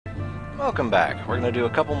Welcome back. We're going to do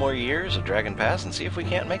a couple more years of Dragon Pass and see if we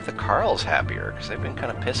can't make the Carls happier, because they've been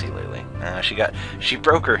kind of pissy lately. She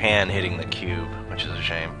broke her hand hitting the cube, which is a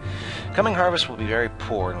shame. Coming harvest will be very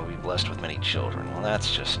poor and will be blessed with many children. Well,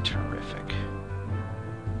 that's just terrific.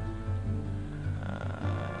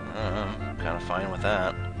 I'm kind of fine with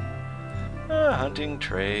that. Hunting,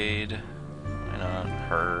 trade, why not,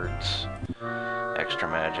 herds, extra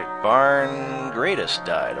magic, barn, greatest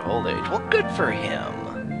died of old age. Well, good for him.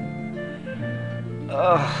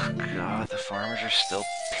 Oh, God, the farmers are still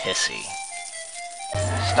pissy.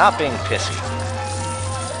 Stop being pissy.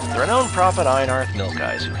 The renowned prophet Einarth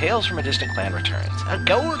Milkeyes, who hails from a distant clan, returns. A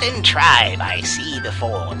golden tribe I see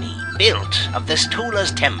before me, built of this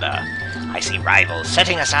Tula's timber. I see rivals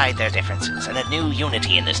setting aside their differences and a new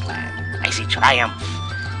unity in this land. I see triumph,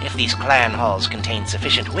 if these clan halls contain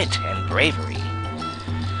sufficient wit and bravery.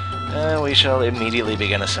 We shall immediately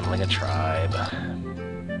begin assembling a tribe.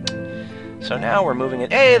 So now we're moving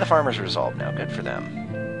it. Hey, the farmers are resolved now. Good for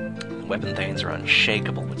them. Weapon thanes are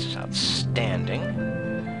unshakable, which is outstanding.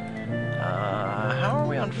 How are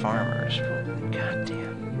we on farmers? God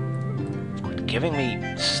damn. Quit giving me...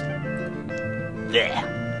 There.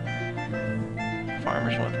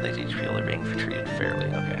 Farmers want they each feel they're being treated fairly.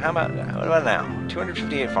 Okay, what about now?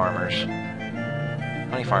 258 farmers. How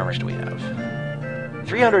many farmers do we have?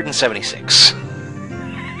 376.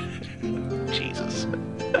 Jesus.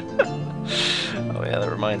 Oh yeah, that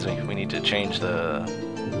reminds me. We need to change the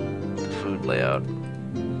food layout.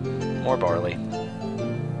 More barley.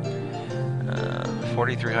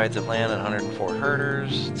 43 hides of land and 104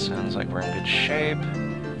 herders. It sounds like we're in good shape.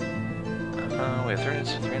 We have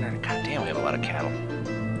 300. God damn, we have a lot of cattle.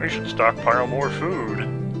 We should stockpile more food.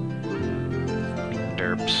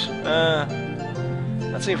 Derps.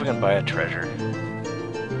 Let's see if we can buy a treasure.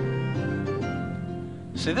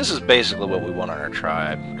 See, this is basically what we want on our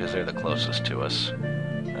tribe, because they're the closest to us.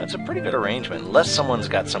 It's a pretty good arrangement, unless someone's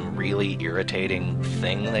got some really irritating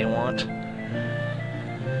thing they want.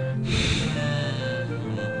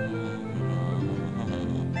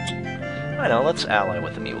 I know, let's ally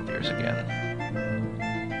with the mule deers again.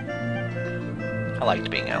 I liked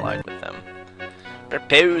being allied with them.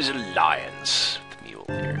 Propose alliance with the mule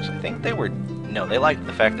deers. I think they were... No, they liked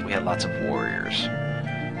the fact that we had lots of warriors.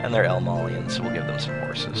 And they're Elmalians, so we'll give them some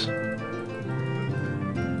horses.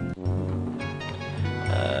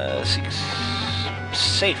 Seeks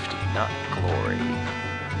safety, not glory.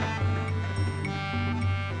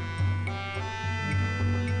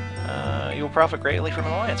 You will profit greatly from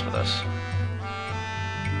an alliance with us.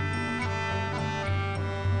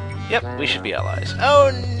 Yep, we should be allies.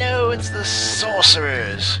 Oh no, it's the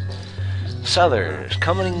sorcerers! Southerners,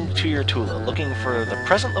 coming to your Tula, looking for the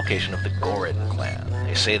present location of the Gorin clan.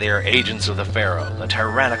 They say they are agents of the Pharaoh, the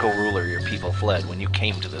tyrannical ruler your people fled when you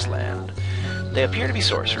came to this land. They appear to be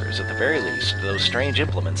sorcerers, at the very least. Those strange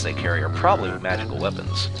implements they carry are probably magical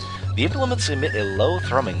weapons. The implements emit a low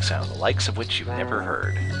thrumming sound, the likes of which you've never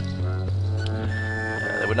heard.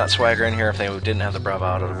 They would not swagger in here if they didn't have the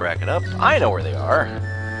bravado to back it up. I know where they are.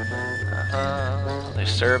 They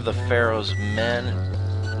serve the Pharaoh's men,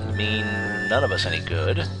 mean none of us any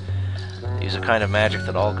good. They use a kind of magic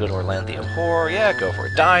that all good Orlanthi abhor. Yeah, go for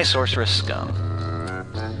it. Die, sorceress scum.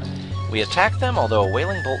 We attacked them, although a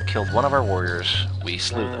wailing bolt killed one of our warriors. We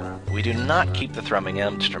slew them. We do not keep the thrumming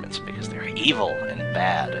instruments because they're evil and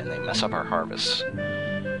bad, and they mess up our harvests.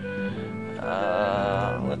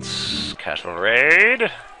 Let's castle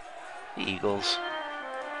raid. The eagles.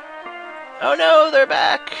 Oh no, they're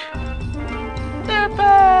back! They're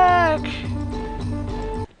back!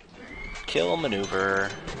 Kill maneuver.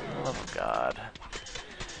 Oh, love of God.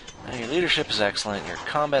 Now, your leadership is excellent, your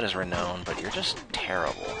combat is renowned, but you're just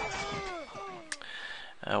terrible.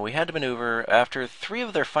 We had to maneuver. After 3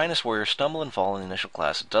 of their finest warriors stumble and fall in the initial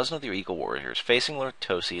class, a dozen of the eagle warriors facing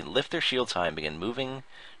Ortosi lift their shields high and begin moving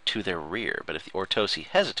to their rear. But if the Ortosi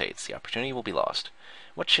hesitates, the opportunity will be lost.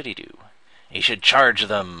 What should he do? He should charge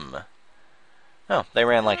them! Oh, they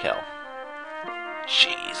ran like hell.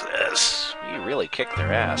 Jesus! We really kicked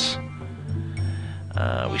their ass.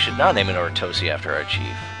 We should not name it Ortosi after our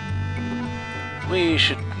chief. We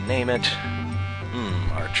should name it...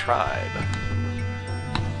 our tribe.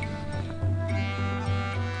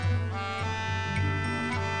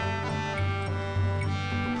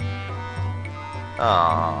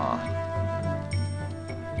 Aww.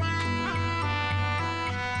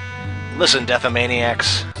 Listen,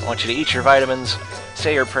 Deathomaniacs. I want you to eat your vitamins,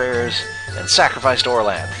 say your prayers, and sacrifice to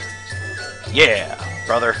Orlanth. Yeah,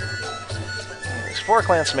 brother. There's 4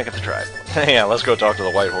 clans to make up the tribe. Yeah, let's go talk to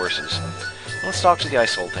the white horses. Let's talk to the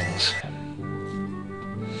Ice Things.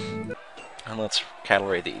 And let's cattle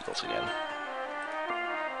raid the eagles again.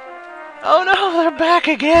 Oh no, they're back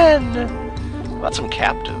again! What about some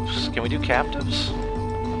captives? Can we do captives?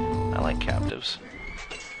 I like captives.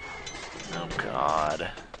 Oh god.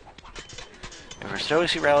 If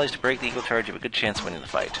Arstosi rallies to break the eagle charge, you have a good chance of winning the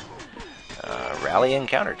fight. Rally and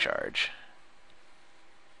countercharge.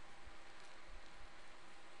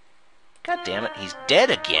 God damn it, he's dead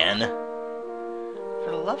again!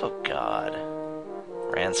 For the love of God.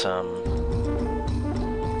 Ransom.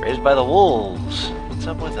 Raised by the wolves. What's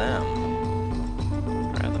up with them?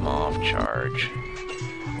 Grab them off, charge.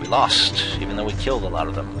 We lost, even though we killed a lot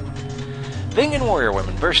of them. Ving and warrior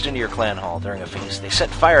women burst into your clan hall during a feast. They set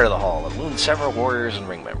fire to the hall and wound several warriors and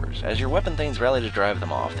ring members. As your weapon thanes rally to drive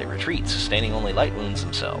them off, they retreat, sustaining only light wounds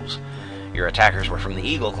themselves. Your attackers were from the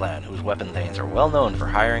Eagle clan, whose weapon thanes are well known for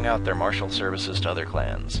hiring out their martial services to other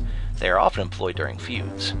clans. They are often employed during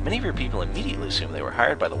feuds. Many of your people immediately assume they were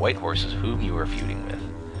hired by the white horses whom you were feuding with.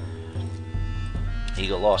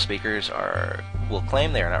 Eagle law speakers will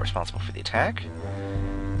claim they are not responsible for the attack.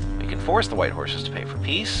 We can force the white horses to pay for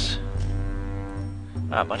peace.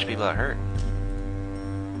 Wow, a bunch of people are hurt.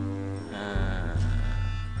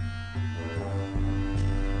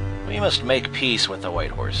 We must make peace with the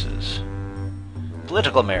white horses.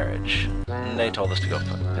 Political marriage. They told us to go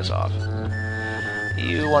piss off.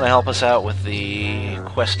 You want to help us out with the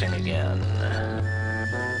questing again.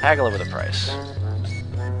 Haggle over the price.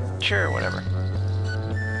 Sure, whatever.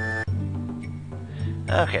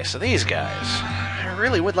 Okay, so these guys. I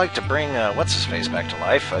really would like to bring, what's-his-face back to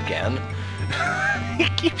life again. He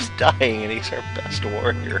keeps dying and he's our best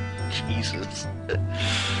warrior. Jesus.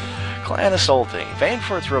 Clan assaulting. Famed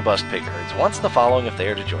for its robust pig herds. Wants the following if they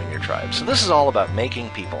are to join your tribe. So this is all about making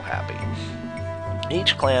people happy.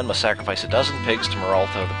 Each clan must sacrifice a dozen pigs to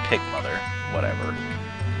Meralto, the pig mother. Whatever.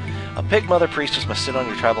 A pig mother priestess must sit on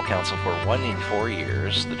your tribal council for 1 in 4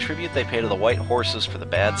 years. The tribute they pay to the white horses for the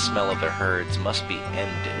bad smell of their herds must be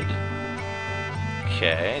ended.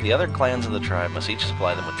 Okay, the other clans of the tribe must each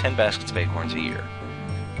supply them with 10 baskets of acorns a year.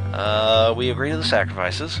 We agree to the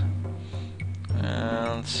sacrifices.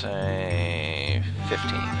 Let's say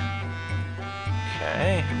 15.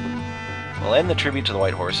 Okay. We'll end the tribute to the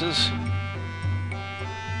white horses.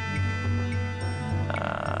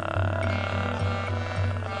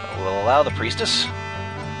 We'll allow the priestess.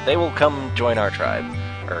 They will come join our tribe.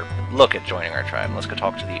 Or look at joining our tribe. Let's go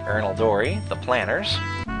talk to the Ernaldori, the planners.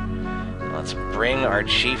 Let's bring our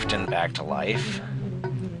chieftain back to life.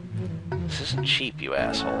 This isn't cheap, you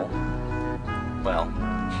asshole. Well,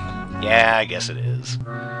 yeah, I guess it is.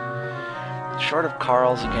 Short of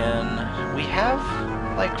Carls again. We have,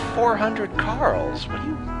 like, 400 Carls. What do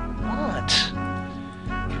you want?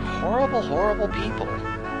 You horrible, horrible people.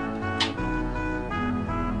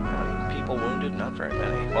 How many people wounded? Not very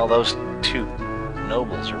many. Well, those 2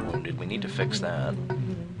 nobles are wounded. We need to fix that.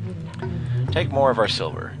 Take more of our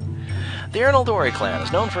silver. The Ernaldori clan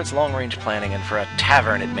is known for its long-range planning and for a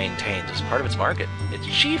tavern it maintains as part of its market. Its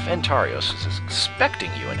chief, Antarios, is expecting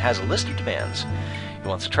you and has a list of demands. He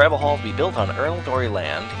wants a tribal hall to be built on Ernaldori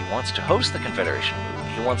land. He wants to host the Confederation move.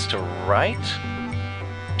 He wants the right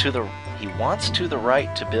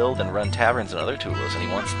to build and run taverns and other tulas, and he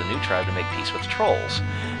wants the new tribe to make peace with trolls.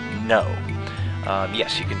 No.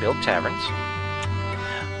 Yes, you can build taverns.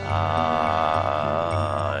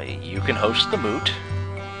 You can host the moot.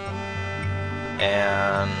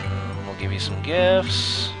 And we'll give you some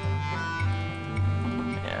gifts.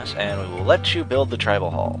 Yes, and we will let you build the tribal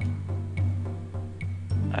hall.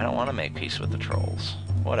 I don't want to make peace with the trolls.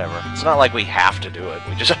 Whatever. It's not like we have to do it.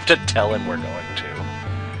 We just have to tell him we're going to.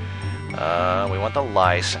 We want the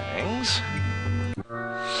Lysangs.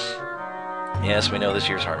 Yes, we know this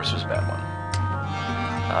year's harvest was a bad one.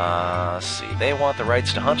 Let's see. They want the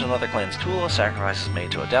rights to hunt another clan's Tula, sacrifices made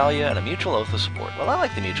to Adalia, and a mutual oath of support. Well, I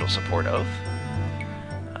like the mutual support oath.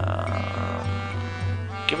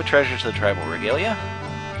 Give a treasure to the tribal regalia.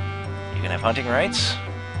 You can have hunting rights,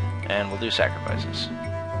 and we'll do sacrifices.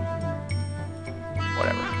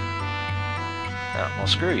 Whatever. No, well,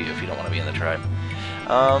 screw you if you don't want to be in the tribe.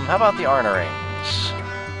 How about the Arnerings?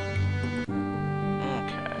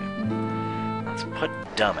 Okay. Let's put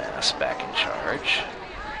Dumbass back in charge.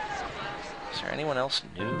 Is there anyone else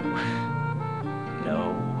new?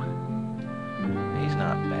 No. He's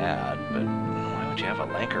not bad, but why would you have a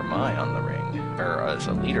Lanker Mai on the ring? Or as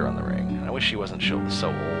a leader on the ring? I wish she wasn't so old.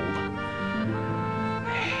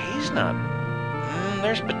 He's not...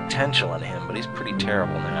 there's potential in him, but he's pretty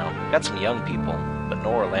terrible now. We've got some young people, but no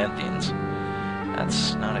Orlanthians.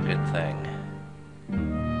 That's not a good thing.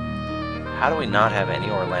 How do we not have any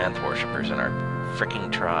Orlanth worshippers in our freaking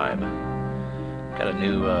tribe? Got a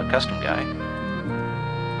new custom guy.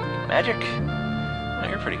 Magic? Oh,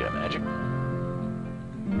 you're pretty good at magic.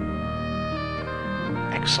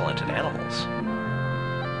 Excellent at animals.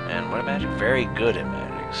 And what at magic? Very good at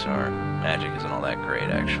magic. So our magic isn't all that great,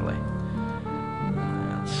 actually.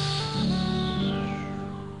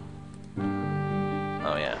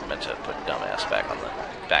 Oh yeah, I meant to put dumbass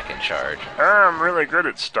back in charge. I'm really good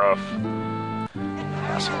at stuff.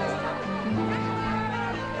 Asshole.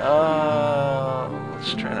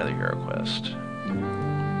 Let's try another hero quest.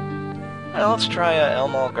 Well, let's try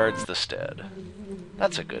Elmal Guards the Stead.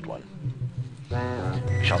 That's a good one.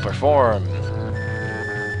 We shall perform.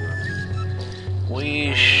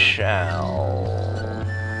 We shall...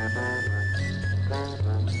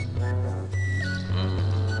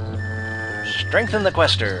 Strengthen the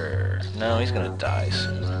quester. No, he's gonna die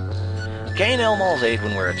soon. Gain Elmal's aid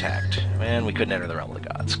when we're attacked. And we couldn't enter the realm of the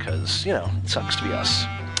gods, because, you know, it sucks to be us.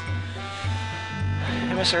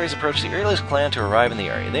 Emissaries approach the earliest clan to arrive in the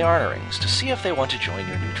area. They are rings to see if they want to join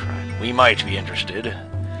your new tribe. We might be interested.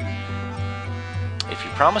 If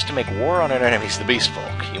you promise to make war on our enemies, the Beast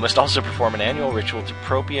Folk, you must also perform an annual ritual to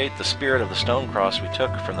propitiate the spirit of the stone cross we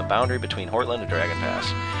took from the boundary between Hortland and Dragon Pass.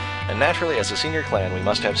 And naturally, as a senior clan, we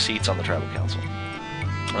must have seats on the tribal council.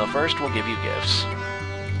 Well, first, we'll give you gifts.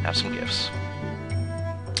 Have some gifts.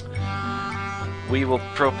 We will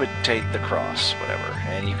propitiate the cross, whatever,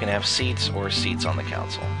 and you can have seats or seats on the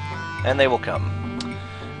council. And they will come.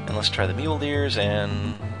 And let's try the mule deers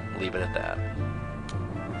and leave it at that.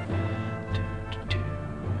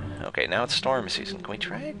 Okay, now it's storm season. Can we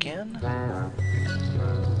try again?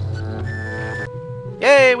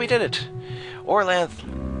 Yay, we did it! Orlanth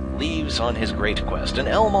leaves on his great quest, and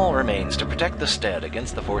Elmal remains to protect the stead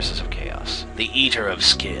against the forces of chaos. The Eater of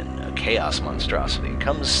Skin, a chaos monstrosity,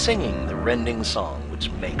 comes singing the rending song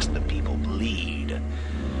which makes the people bleed.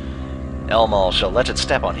 Elmal shall let it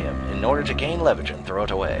step on him in order to gain leverage and throw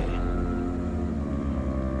it away.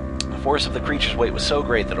 The force of the creature's weight was so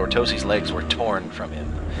great that Ortosi's legs were torn from him.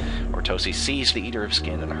 Ortosi seized the Eater of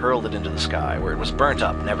Skin and hurled it into the sky, where it was burnt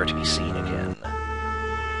up, never to be seen again.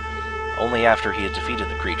 Only after he had defeated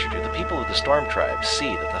the creature do the people of the Storm Tribe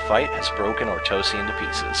see that the fight has broken Ortosi into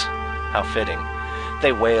pieces. How fitting.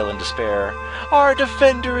 They wail in despair, "Our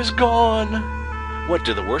defender is gone!" What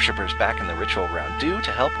do the worshippers back in the ritual ground do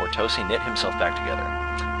to help Ortosi knit himself back together?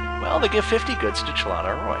 Well, they give 50 goods to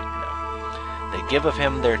Chalana Roy. No. They give of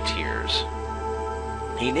him their tears.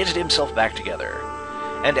 He knitted himself back together,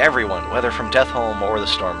 and everyone, whether from Deathholm or the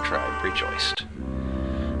Storm Tribe, rejoiced.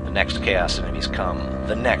 The next chaos enemies come.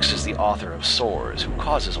 The next is the author of sores, who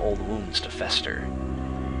causes old wounds to fester.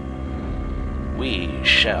 We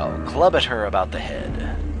shall club at her about the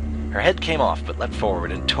head. Her head came off, but leapt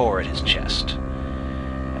forward and tore at his chest.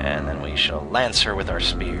 And then we shall lance her with our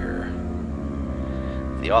spear.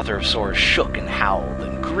 The author of sores shook and howled,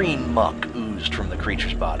 and green muck oozed from the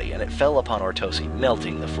creature's body, and it fell upon Ortosi,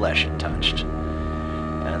 melting the flesh it touched.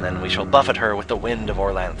 And then we shall buffet her with the wind of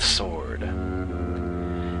Orlanth's sword.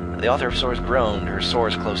 The author of sores groaned, her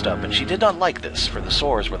sores closed up, and she did not like this, for the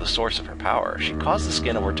sores were the source of her power. She caused the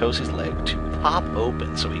skin of Ortosi's leg to pop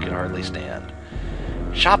open so he could hardly stand.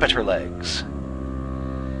 Chop at her legs.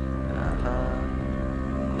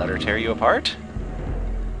 Let her tear you apart?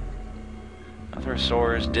 Author of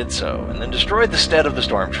sores did so, and then destroyed the stead of the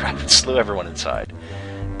Storm Tribe and slew everyone inside.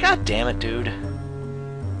 God damn it, dude.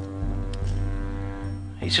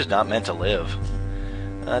 He's just not meant to live.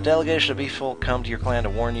 A delegation of Beastfolk come to your clan to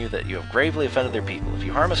warn you that you have gravely offended their people. If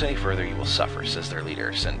you harm us any further, you will suffer, says their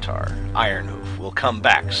leader, Centaur. Ironhoof will come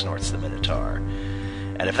back, snorts the Minotaur.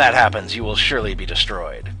 And if that happens, you will surely be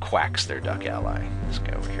destroyed, quacks their duck ally. This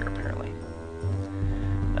guy over here, apparently.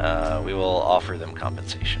 We will offer them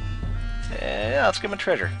compensation. Yeah, let's give them a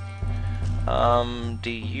treasure.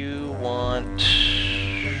 Do you want...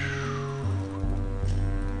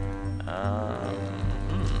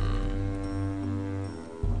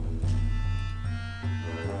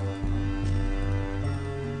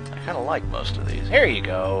 I kind of like most of these. Here you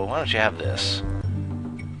go. Why don't you have this?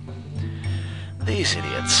 These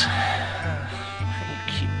idiots. You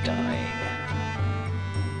keep dying.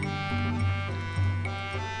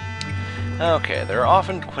 Okay, there are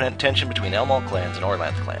often tension between Elmal clans and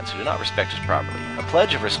Orlanth clans who do not respect us properly. A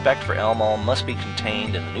pledge of respect for Elmal must be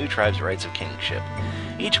contained in the new tribe's rights of kingship.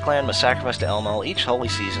 Each clan must sacrifice to Elmal each holy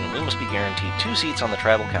season, and we must be guaranteed 2 seats on the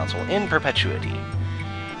tribal council in perpetuity.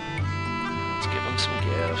 Let's give them some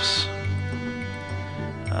gifts.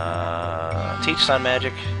 Teach Sun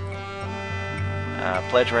Magic.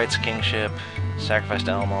 Pledge rights of kingship. Sacrifice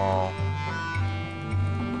to Elmal.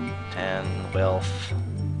 10 wealth.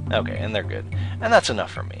 Okay, and they're good. And that's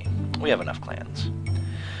enough for me. We have enough clans.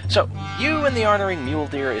 So, you and the Honoring, Mule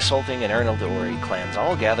Deer, Isolting, and Ernaldori clans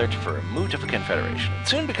all gathered for a moot of a confederation. It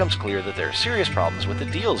soon becomes clear that there are serious problems with the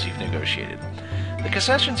deals you've negotiated. The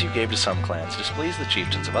concessions you gave to some clans displeased the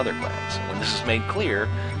chieftains of other clans, and when this is made clear,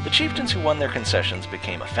 the chieftains who won their concessions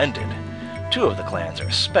became offended. 2 of the clans are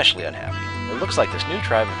especially unhappy. It looks like this new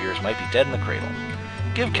tribe of yours might be dead in the cradle.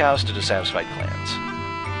 Give cows to dissatisfied clans.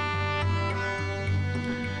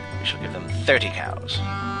 We shall give them 30 cows.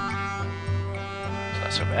 It's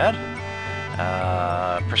not so bad.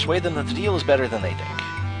 Persuade them that the deal is better than they think.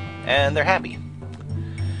 And they're happy.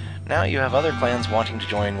 Now you have other clans wanting to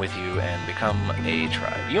join with you and become a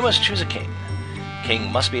tribe. You must choose a king.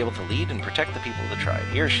 King must be able to lead and protect the people of the tribe.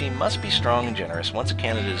 He or she must be strong and generous. Once a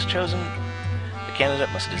candidate is chosen, the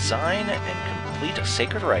candidate must design and complete a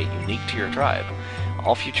sacred rite unique to your tribe.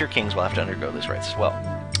 All future kings will have to undergo those rites as well.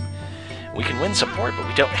 We can win support, but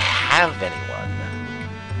we don't have anyone.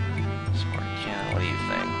 Support can. What do you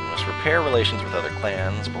think? We must repair relations with other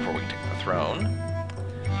clans before we can take the throne.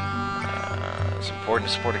 It's important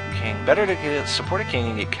to support a king. Better to support a king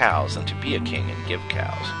and get cows than to be a king and give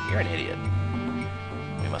cows. You're an idiot.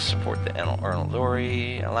 We must support the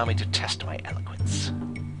Ernaldori. Allow me to test my eloquence.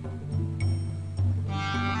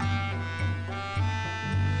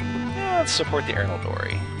 Yeah, let's support the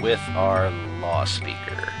Ernaldori with our law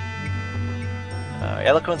speaker.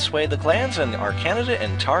 Eloquence swayed the clans, and our candidate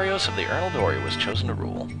Antarios of the Ernaldori was chosen to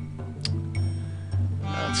rule.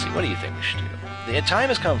 Let's see, what do you think we should do? The time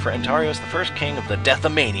has come for Antarios, the first king of the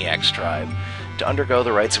Deathomaniacs tribe, to undergo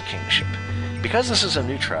the rites of kingship. Because this is a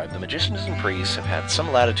new tribe, the magicians and priests have had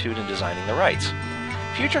some latitude in designing the rites.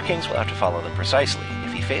 Future kings will have to follow them precisely.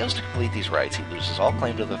 If he fails to complete these rites, he loses all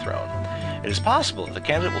claim to the throne. It is possible that the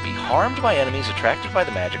candidate will be harmed by enemies attracted by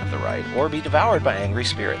the magic of the rite, or be devoured by angry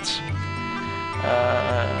spirits.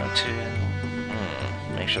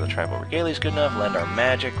 Make sure the tribal regalia is good enough, lend our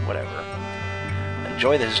magic, whatever.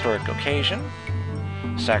 Enjoy the historic occasion.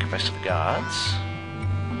 Sacrifice to the gods.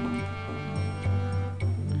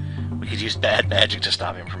 We could use bad magic to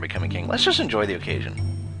stop him from becoming king. Let's just enjoy the occasion.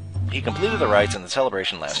 He completed the rites and the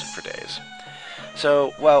celebration lasted for days.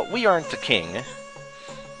 So, while we aren't the king,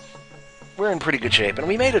 we're in pretty good shape, and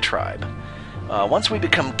we made a tribe. Once we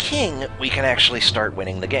become king, we can actually start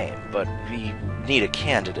winning the game, but we need a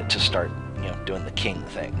candidate to start, doing the king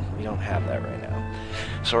thing. We don't have that right now.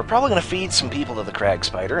 So we're probably going to feed some people to the Crag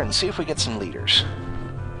Spider and see if we get some leaders.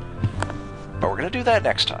 But we're going to do that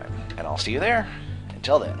next time, and I'll see you there.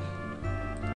 Until then.